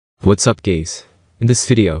What's up guys? In this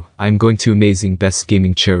video, I am going to amazing best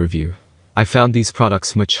gaming chair review. I found these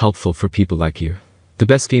products much helpful for people like you. The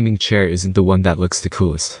best gaming chair isn't the one that looks the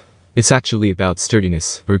coolest. It's actually about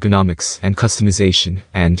sturdiness, ergonomics, and customization,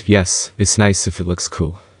 and yes, it's nice if it looks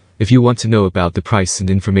cool. If you want to know about the price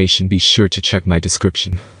and information, be sure to check my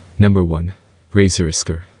description. Number 1. Razer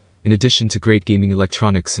Isker. In addition to great gaming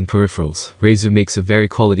electronics and peripherals, Razer makes a very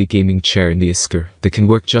quality gaming chair in the Isker that can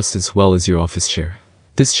work just as well as your office chair.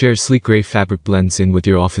 This chair's sleek grey fabric blends in with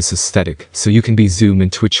your office aesthetic, so you can be Zoom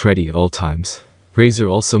and Twitch ready at all times.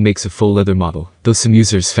 Razer also makes a full leather model, though some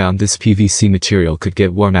users found this PVC material could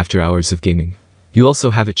get warm after hours of gaming. You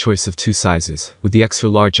also have a choice of 2 sizes, with the extra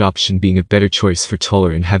large option being a better choice for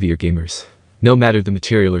taller and heavier gamers. No matter the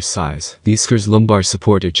material or size, the Isker's lumbar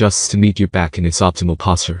support adjusts to meet your back in its optimal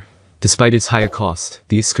posture. Despite its higher cost,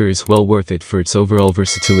 the Isker is well worth it for its overall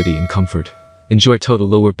versatility and comfort. Enjoy total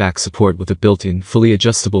lower back support with a built-in, fully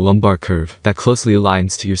adjustable lumbar curve that closely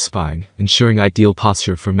aligns to your spine, ensuring ideal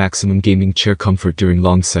posture for maximum gaming chair comfort during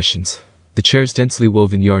long sessions. The chair's densely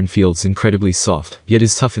woven yarn feels incredibly soft, yet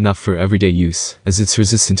is tough enough for everyday use, as it's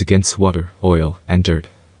resistant against water, oil, and dirt.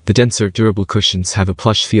 The denser, durable cushions have a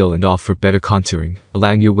plush feel and offer better contouring,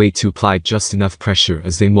 allowing your weight to apply just enough pressure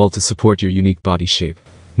as they mold to support your unique body shape.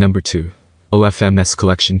 Number 2. OFMS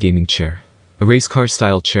Collection Gaming Chair. A race car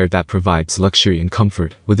style chair that provides luxury and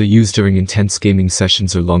comfort, whether used during intense gaming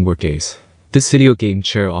sessions or long work days. This video game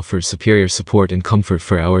chair offers superior support and comfort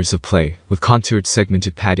for hours of play, with contoured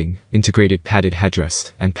segmented padding, integrated padded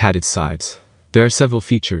headrest, and padded sides. There are several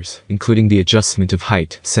features, including the adjustment of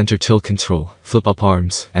height, center tilt control, flip-up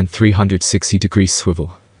arms, and 360-degree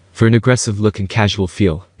swivel. For an aggressive look and casual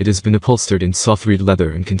feel, it has been upholstered in soft reed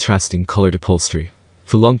leather and contrasting colored upholstery.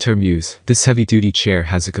 For long-term use, this heavy-duty chair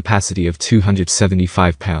has a capacity of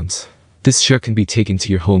 275 pounds. This chair can be taken to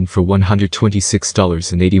your home for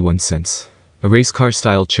 $126.81. A race car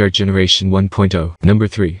style chair generation 1.0. Number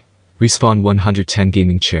 3. Respawn 110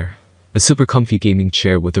 Gaming Chair. A super comfy gaming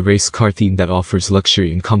chair with a race car theme that offers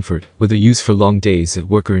luxury and comfort, whether used for long days at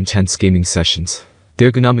work or intense gaming sessions.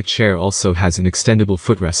 The ergonomic chair also has an extendable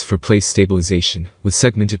footrest for place stabilization, with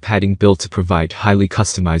segmented padding built to provide highly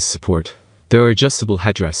customized support. There are adjustable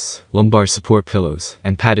headrests, lumbar support pillows,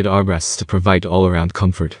 and padded armrests to provide all-around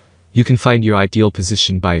comfort. You can find your ideal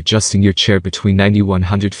position by adjusting your chair between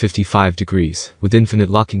 90–155 degrees, with infinite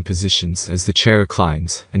locking positions as the chair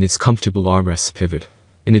reclines, and its comfortable armrests pivot.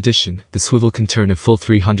 In addition, the swivel can turn a full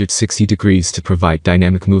 360 degrees to provide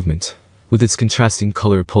dynamic movement. With its contrasting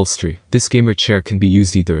color upholstery, this gamer chair can be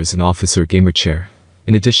used either as an office or gamer chair.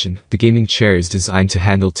 In addition, the gaming chair is designed to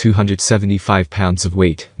handle 275 pounds of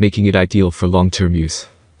weight, making it ideal for long-term use.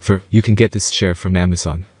 You can get this chair from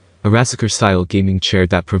Amazon. A Razer-style gaming chair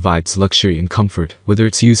that provides luxury and comfort, whether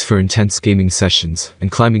it's used for intense gaming sessions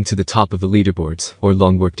and climbing to the top of the leaderboards or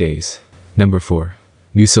long work days. Number 4.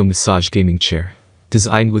 Muso Massage Gaming Chair.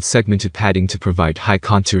 Designed with segmented padding to provide high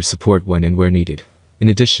contour support when and where needed. In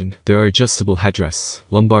addition, there are adjustable headrests,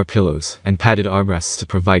 lumbar pillows, and padded armrests to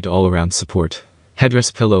provide all-around support.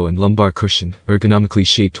 Headrest pillow and lumbar cushion, ergonomically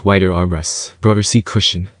shaped wider armrests, broader seat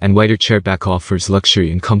cushion, and wider chair back offers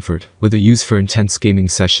luxury and comfort, whether used for intense gaming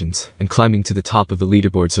sessions and climbing to the top of the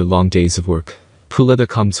leaderboards or long days of work. Full leather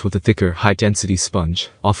comes with a thicker, high-density sponge,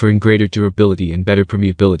 offering greater durability and better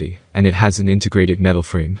permeability, and it has an integrated metal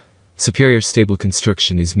frame. Superior stable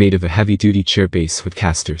construction is made of a heavy-duty chair base with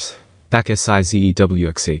casters. Back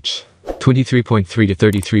SIZEWXH. 23.3 to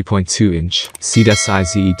 33.2 inch, seat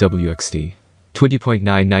SIZEWXD. 20.9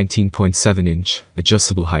 19.7 inch,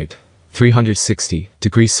 adjustable height.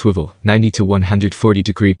 360-degree swivel, 90 to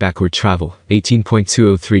 140-degree backward travel,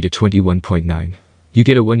 18.203 to 21.9. You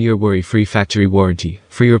get a 1-year worry-free factory warranty,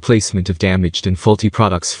 free replacement of damaged and faulty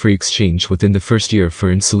products, free exchange within the first year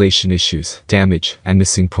for installation issues, damage, and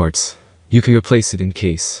missing parts. You can replace it in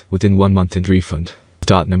case, within 1 month and refund.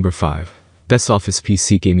 Number 5. Best Office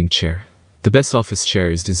PC Gaming Chair. The best office chair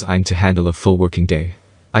is designed to handle a full working day.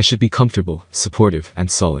 I should be comfortable, supportive, and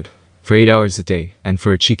solid. For 8 hours a day, and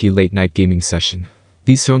for a cheeky late-night gaming session.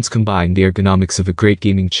 These tones combine the ergonomics of a great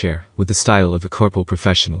gaming chair with the style of a corporate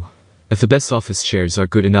professional. If the best office chairs are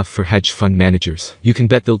good enough for hedge fund managers, you can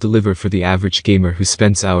bet they'll deliver for the average gamer who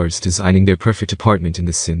spends hours designing their perfect apartment in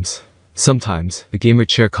The Sims. Sometimes, a gamer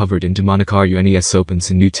chair covered in demonic RUNES opens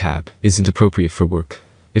a new tab, isn't appropriate for work.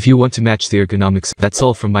 If you want to match the ergonomics, that's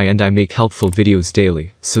all from my end. I make helpful videos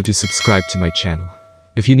daily, so do subscribe to my channel.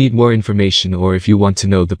 If you need more information or if you want to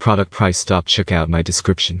know the product price, check out my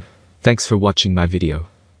description. Thanks for watching my video.